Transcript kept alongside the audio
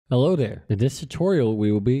Hello there. In this tutorial,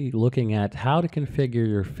 we will be looking at how to configure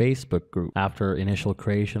your Facebook group after initial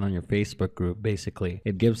creation on your Facebook group. Basically,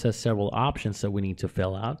 it gives us several options that we need to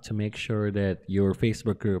fill out to make sure that your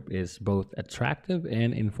Facebook group is both attractive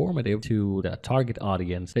and informative to the target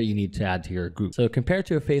audience that you need to add to your group. So compared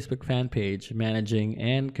to a Facebook fan page, managing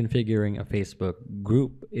and configuring a Facebook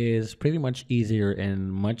group is pretty much easier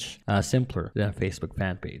and much simpler than a Facebook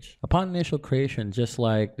fan page. Upon initial creation, just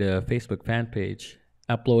like the Facebook fan page,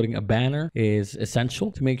 uploading a banner is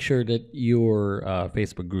essential to make sure that your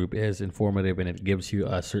Facebook group is informative and it gives you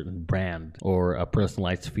a certain brand or a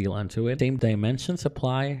personalized feel onto it. Same dimensions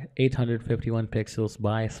apply. 851 pixels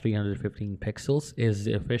by 315 pixels is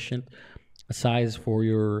the efficient size for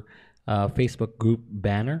your Facebook group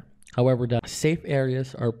banner. However, the safe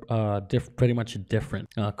areas are pretty much different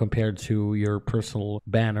compared to your personal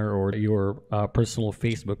banner or your personal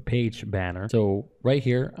Facebook page banner. So right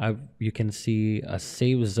here, you can see a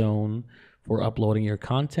safe zone for uploading your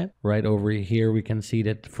content. Right over here, we can see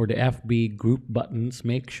that for the FB group buttons,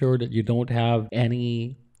 make sure that you don't have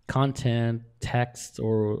any content, text,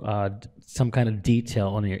 or some kind of detail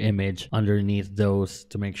on your image underneath those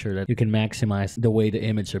to make sure that you can maximize the way the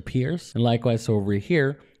image appears. And likewise over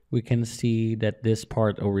here, we can see that this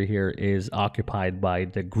part over here is occupied by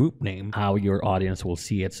the group name, how your audience will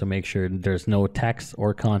see it. So make sure there's no text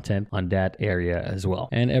or content on that area as well.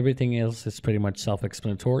 And everything else is pretty much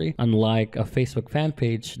self-explanatory. Unlike a Facebook fan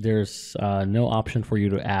page, there's no option for you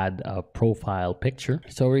to add a profile picture.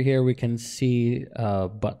 So over here, we can see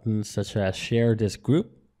buttons such as share this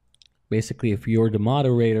group. Basically, if you're the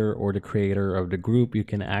moderator or the creator of the group, you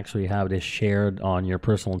can actually have this shared on your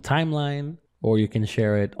personal timeline, or you can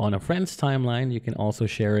share it on a friend's timeline. You can also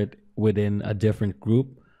share it within a different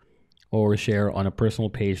group or share on a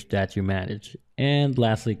personal page that you manage. And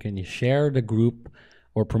lastly, can you share the group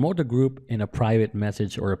or promote the group in a private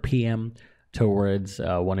message or a PM towards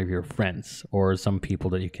one of your friends or some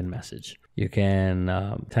people that you can message. You can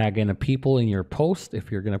tag in a people in your post.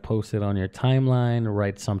 If you're going to post it on your timeline,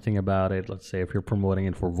 write something about it. Let's say if you're promoting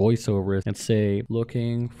it for voiceovers, and say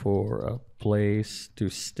looking for a place to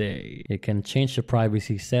stay. You can change the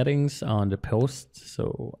privacy settings on the post,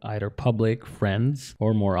 so either public, friends,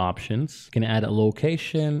 or more options. You can add a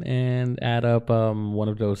location and add up one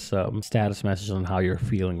of those status messages on how you're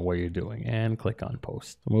feeling, what you're doing, and click on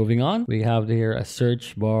post. Moving on, we have here a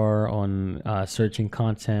search bar on searching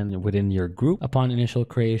content within your group. Upon initial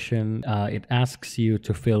creation, it asks you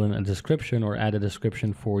to fill in a description or add a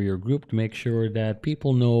description for your group to make sure that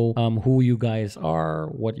people know who you guys are,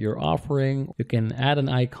 what you're offering. You can add an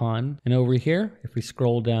icon, and over here, if we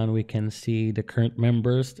scroll down, we can see the current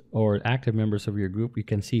members or active members of your group. You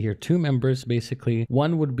can see here 2 members. Basically,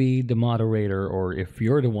 one would be the moderator, or if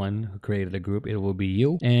you're the one who created the group, it will be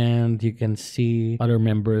you. And you can see other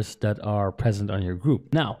members that are present on your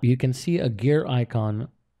group. Now, you can see a gear icon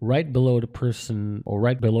right below the person or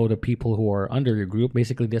right below the people who are under your group.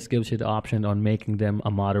 Basically, this gives you the option on making them a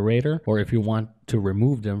moderator, or if you want to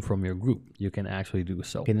remove them from your group, you can actually do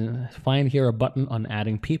so. You can find here a button on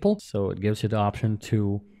adding people. So it gives you the option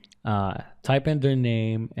to type in their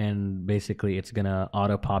name, and basically it's gonna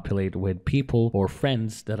auto-populate with people or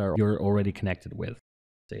friends that you're already connected with.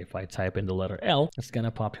 If I type in the letter L, it's going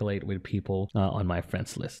to populate with people on my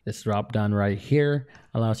friends list. This drop down right here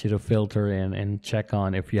allows you to filter in and check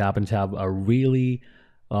on if you happen to have a really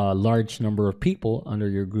large number of people under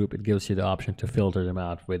your group. It gives you the option to filter them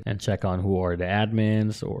out with and check on who are the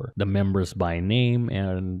admins or the members by name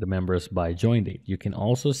and the members by join date. You can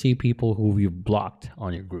also see people who you've blocked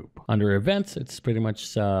on your group. Under events, it's pretty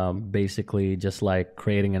much basically just like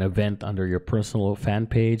creating an event under your personal fan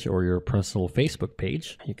page or your personal Facebook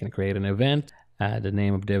page. You can create an event, add the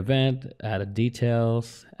name of the event, add the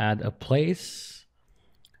details, add a place,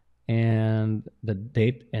 and the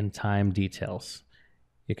date and time details.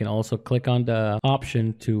 You can also click on the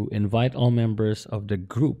option to invite all members of the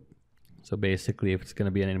group. So basically, if it's going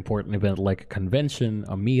to be an important event like a convention,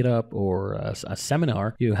 a meetup, or a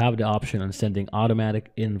seminar, you have the option on sending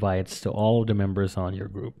automatic invites to all of the members on your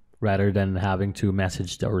group, rather than having to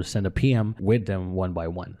message or send a PM with them one by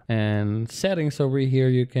one. And settings over here,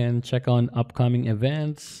 you can check on upcoming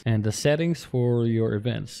events and the settings for your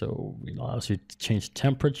events. So it allows you to change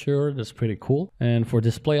temperature. That's pretty cool. And for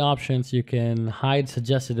display options, you can hide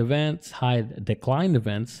suggested events, hide declined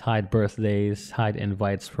events, hide birthdays, hide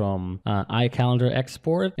invites from iCalendar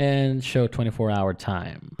export, and show 24-hour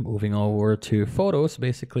time. Moving over to photos,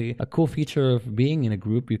 basically a cool feature of being in a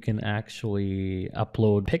group, you can actually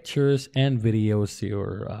upload pictures pictures and videos to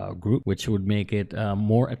your group, which would make it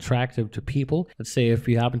more attractive to people. Let's say if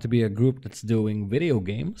you happen to be a group that's doing video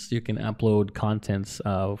games, you can upload contents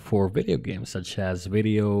for video games, such as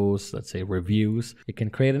videos, let's say reviews. You can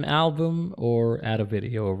create an album or add a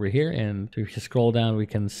video over here, and if you scroll down, we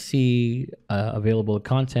can see available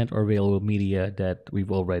content or available media that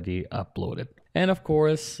we've already uploaded. And of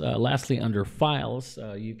course, lastly, under files,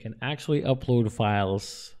 you can actually upload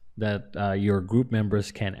files that your group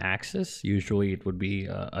members can access. Usually it would be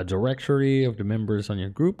a directory of the members on your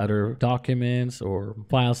group, other documents or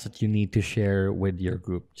files that you need to share with your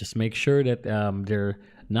group. Just make sure that they're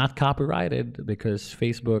not copyrighted, because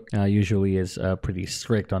Facebook usually is pretty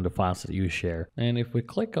strict on the files that you share. And if we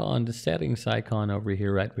click on the settings icon over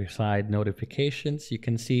here right beside notifications, you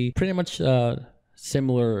can see pretty much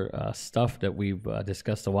similar stuff that we've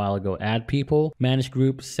discussed a while ago. Add people, manage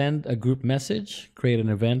groups, send a group message, create an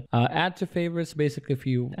event, add to favorites. Basically, if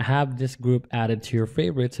you have this group added to your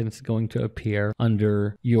favorites, and it's going to appear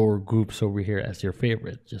under your groups over here as your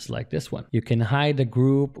favorite, just like this one. You can hide a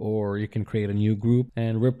group, or you can create a new group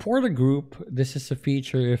and report a group. This is a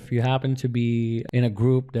feature if you happen to be in a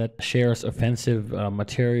group that shares offensive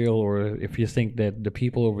material, or if you think that the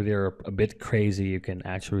people over there are a bit crazy, you can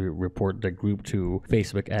actually report the group to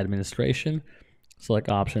Facebook administration. Select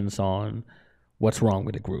options on what's wrong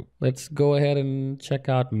with the group. Let's go ahead and check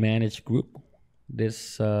out manage group.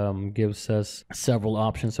 This gives us several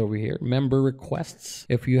options over here. Member requests.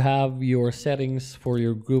 If you have your settings for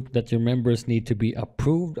your group that your members need to be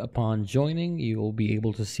approved upon joining, you will be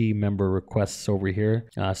able to see member requests over here.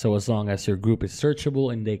 So as long as your group is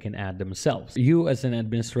searchable and they can add themselves, you as an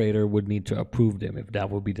administrator would need to approve them if that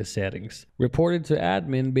would be the settings. Reported to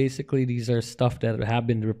admin. Basically, these are stuff that have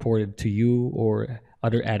been reported to you or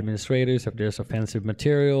other administrators if there's offensive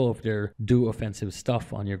material, if they do offensive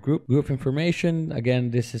stuff on your group. Group information, again,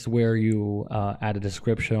 this is where you add a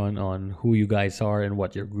description on who you guys are and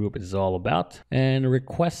what your group is all about. And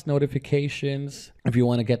request notifications, if you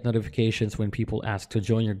want to get notifications when people ask to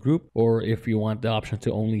join your group, or if you want the option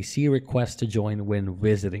to only see requests to join when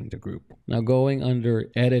visiting the group. Now going under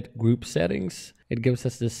edit group settings, it gives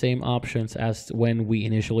us the same options as when we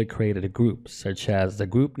initially created a group, such as the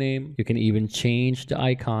group name. You can even change the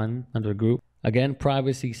icon under the group. Again,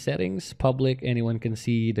 privacy settings, public, anyone can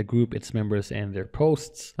see the group, its members, and their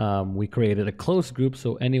posts. We created a closed group,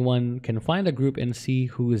 so anyone can find a group and see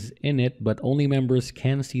who is in it, but only members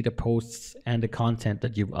can see the posts and the content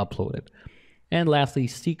that you've uploaded. And lastly,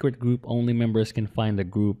 secret group, only members can find the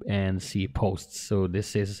group and see posts. So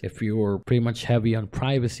this is if you're pretty much heavy on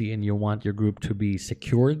privacy and you want your group to be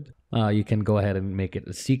secured, you can go ahead and make it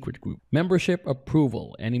a secret group. Membership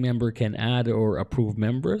approval. Any member can add or approve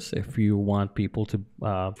members. If you want people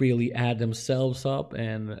to freely add themselves up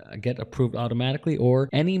and get approved automatically, or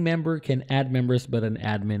any member can add members, but an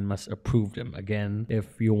admin must approve them. Again,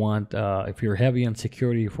 if you want, if you're heavy on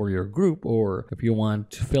security for your group, or if you want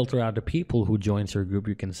to filter out the people who joins your group,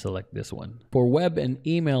 you can select this one. For web and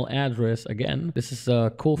email address, again, this is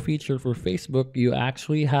a cool feature for Facebook. You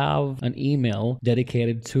actually have an email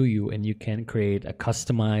dedicated to you, and you can create a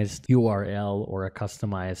customized URL or a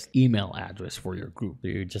customized email address for your group.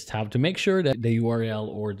 You just have to make sure that the URL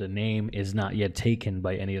or the name is not yet taken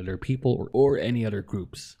by any other people or any other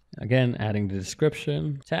groups. Again, adding the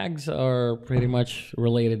description. Tags are pretty much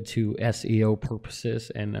related to SEO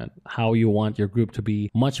purposes and how you want your group to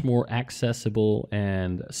be much more accessible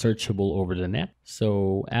and searchable over the net.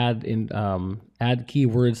 So add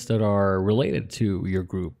keywords that are related to your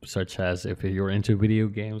group, such as if you're into video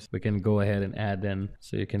games, we can go ahead and add them.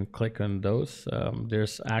 So you can click on those.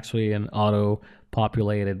 There's actually an auto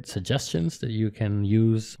populated suggestions that you can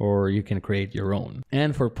use, or you can create your own.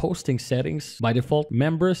 And for posting settings, by default,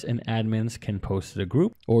 members and admins can post to the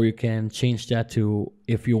group, or you can change that to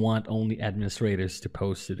if you want only administrators to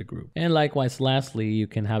post to the group. And likewise, lastly, you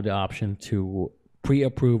can have the option to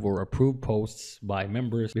pre-approve or approve posts by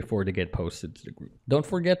members before they get posted to the group. Don't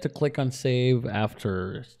forget to click on save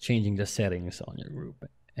after changing the settings on your group.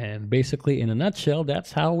 And basically, in a nutshell,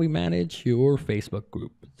 that's how we manage your Facebook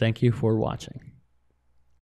group. Thank you for watching.